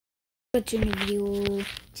What's your new video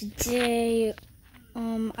today?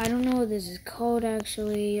 I don't know what this is called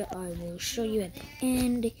actually. I will show you at the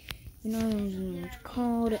end. You know what it's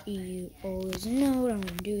called. You always know what I'm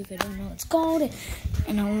gonna do if I don't know what it's called.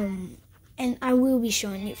 And I will be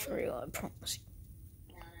showing it for you, I promise.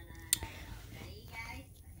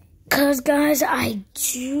 Cause guys, I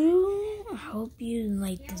hope you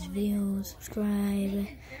like this video, subscribe,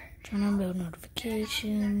 turn on bell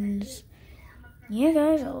notifications. Yeah,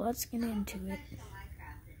 guys, let's get into it.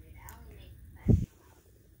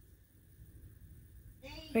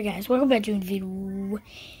 Alright, guys, welcome back to a video.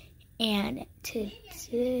 And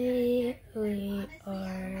today we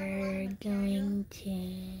are going to.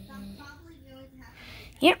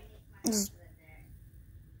 Yep.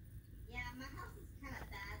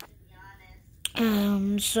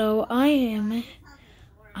 So I'm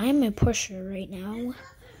a pusher right now,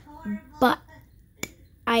 but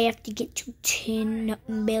I have to get to 10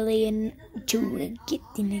 million to get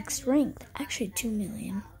the next rank. Actually, 2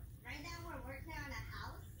 million.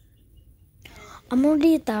 I'm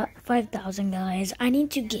already at 5,000, guys. I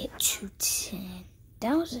need to get to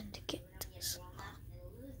 10,000 to get this.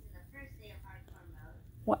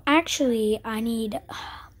 Well, actually, I need,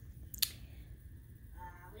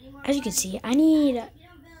 as you can see, I need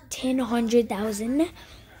 100,000.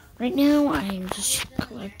 Right now, I'm just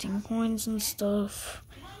collecting coins and stuff.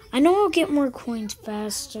 I know I'll get more coins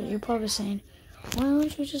faster. You're probably saying, why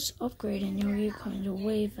don't you just upgrade and you'll get coins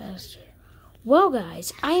way faster? Well,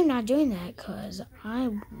 guys, I am not doing that because I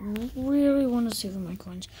really want to save my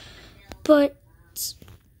coins. But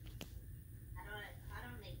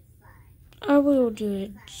I will do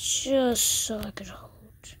it just so I could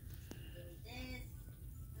hold.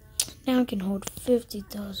 Now I can hold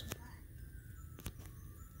 50,000.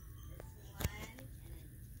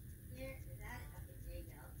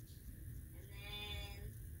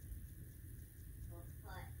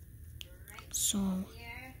 So,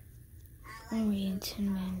 I'm waiting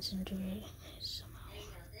 10 minutes into it somehow.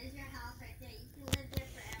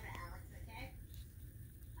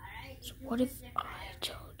 So what if I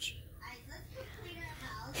told you?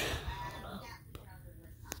 Hold up.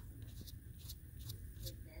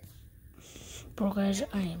 Bro, guys,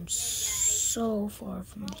 I am so far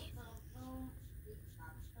from the.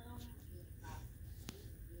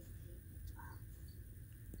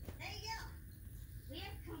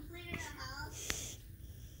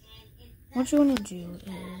 What you want to do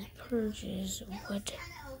is purchase what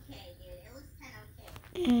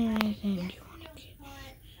anything you want to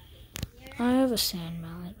get. I have a sand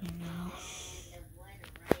mallet right now.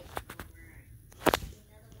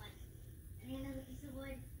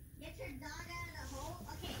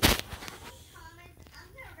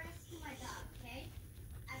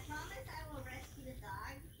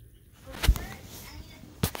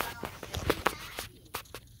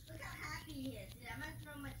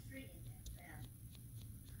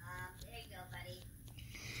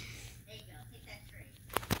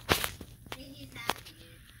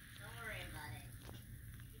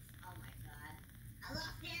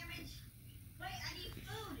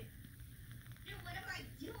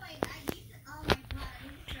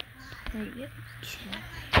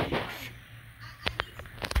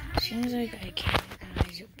 Seems like I can't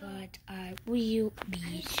recognize it, but I will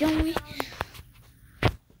be showing.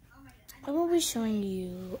 I will be showing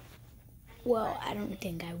you. Well, I don't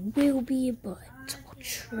think I will be, but I'll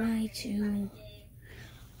try to.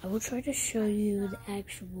 I will try to show you the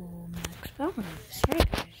actual max power. Sorry,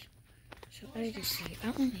 guys. So as you can see, I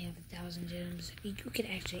only have 1,000 gems. You could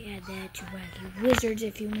actually add that to Wacky Wizards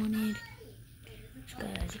if you wanted. So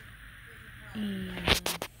guys, and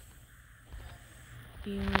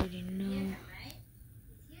you already know.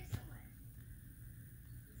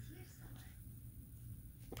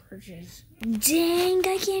 Purchase. Dang,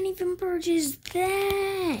 I can't even purchase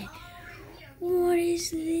that. What is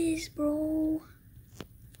this, bro?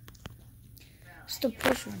 It's the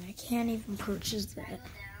first one. I can't even purchase that.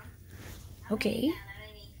 Okay.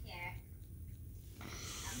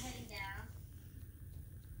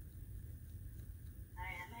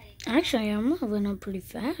 Actually, I'm moving up pretty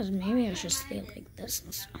fast. Maybe I should stay like this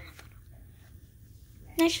and stuff.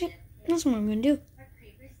 Actually, that's what I'm gonna do.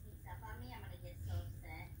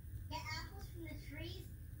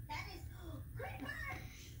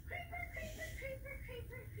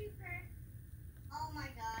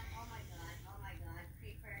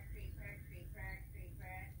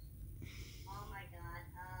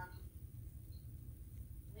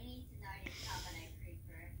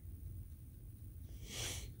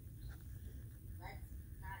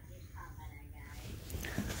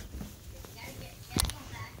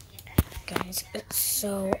 Guys,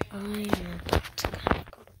 so I am about to kind of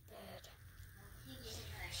go to bed.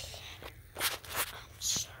 I'm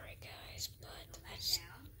sorry, guys, but I just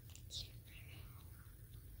can't right now.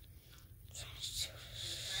 So let's do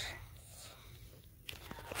this.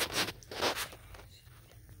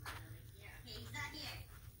 He's not here.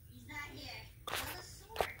 He's not here. Build a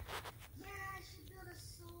sword. Yeah, I should build a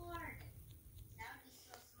sword. That would be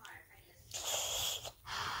so smart if I get a sword.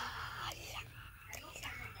 I go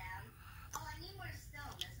further down. Oh, I need more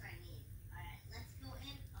stone. That's what I need. Alright, let's go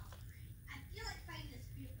in. Oh, I feel like fighting this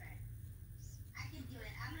creeper. I can do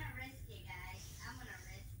it. I'm gonna risk it, guys. I'm gonna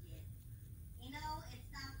risk it. You know, it's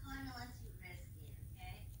not fun unless you risk it,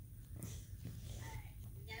 okay? Alright,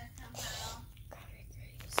 we gotta somehow.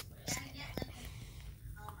 Gotta get like a.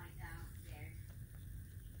 Oh my god, I'm scared.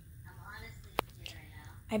 I'm honestly scared right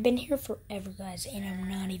now. I've been here forever, guys, and I'm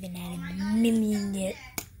not even at a million yet.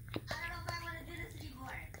 I don't know if I want to do this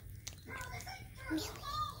anymore. Bro, this ain't true.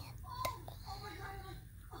 Oh my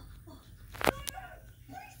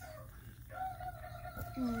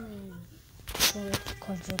god. So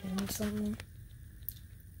because you're doing something.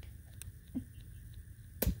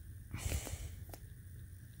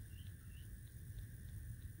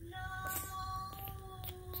 No.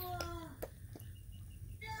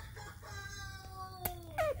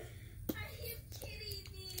 Are you kidding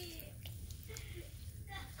me?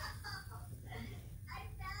 No. I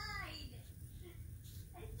died.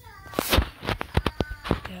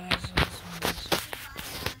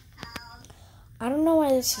 I don't know why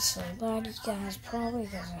this is so laggy, guys. Probably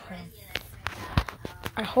because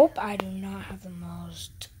I hope I do not have the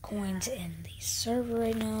most coins in the server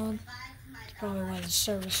right now. That's probably why the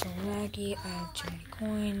server's so laggy. I have too many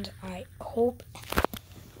coins. I hope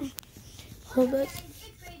it.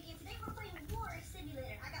 Today we're playing War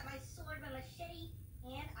Simulator. I got my sword, my machete,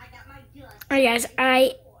 and I got my gun. Alright, guys,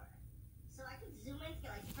 I So I can zoom in to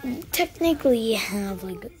like technically have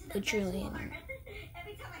like a trillion.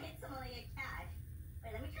 every time I hit someone, I get cash.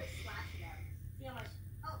 Wait, let me try slashing them. See how much.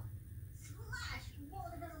 Oh, slash! Whoa,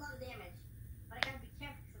 that does a lot of damage. But I gotta be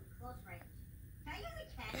careful because I'm close range. Can I use a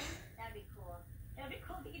cannon? That'd be cool. It would be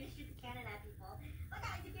cool if you could just shoot the cannon at people. But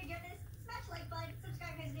guys, if you're doing this, smash like button,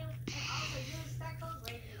 subscribe if you guys new, and also use star code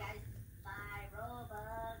raise you guys buy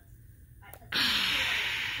Robux. Alright,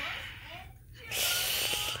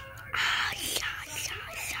 let's see.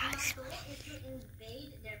 The goal is to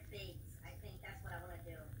invade their base. I think that's what I want to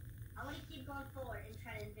do. I want to keep going forward and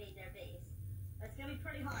try to invade their base. But it's going to be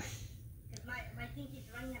pretty hard. Because my thing keeps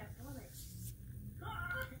running out of bullets.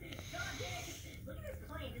 God, look at this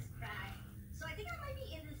plane just crashed. So I think I might be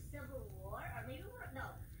in the Civil War. Or maybe we're... No,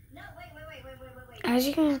 wait. As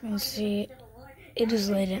you guys can see, it is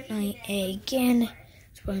late at night again.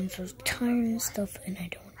 It's why I'm so tired and stuff, and I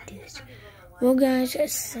don't want to do this. Well, guys,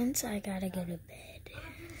 since I gotta go to bed,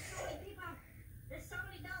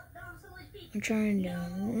 I'm trying to do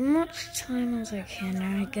as much time as I can.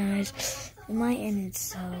 Alright, guys, it might end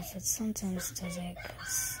itself. It sometimes does it.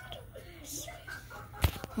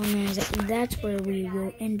 Well, guys, that's where we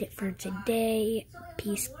will end it for today.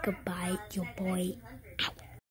 Peace, goodbye, your boy.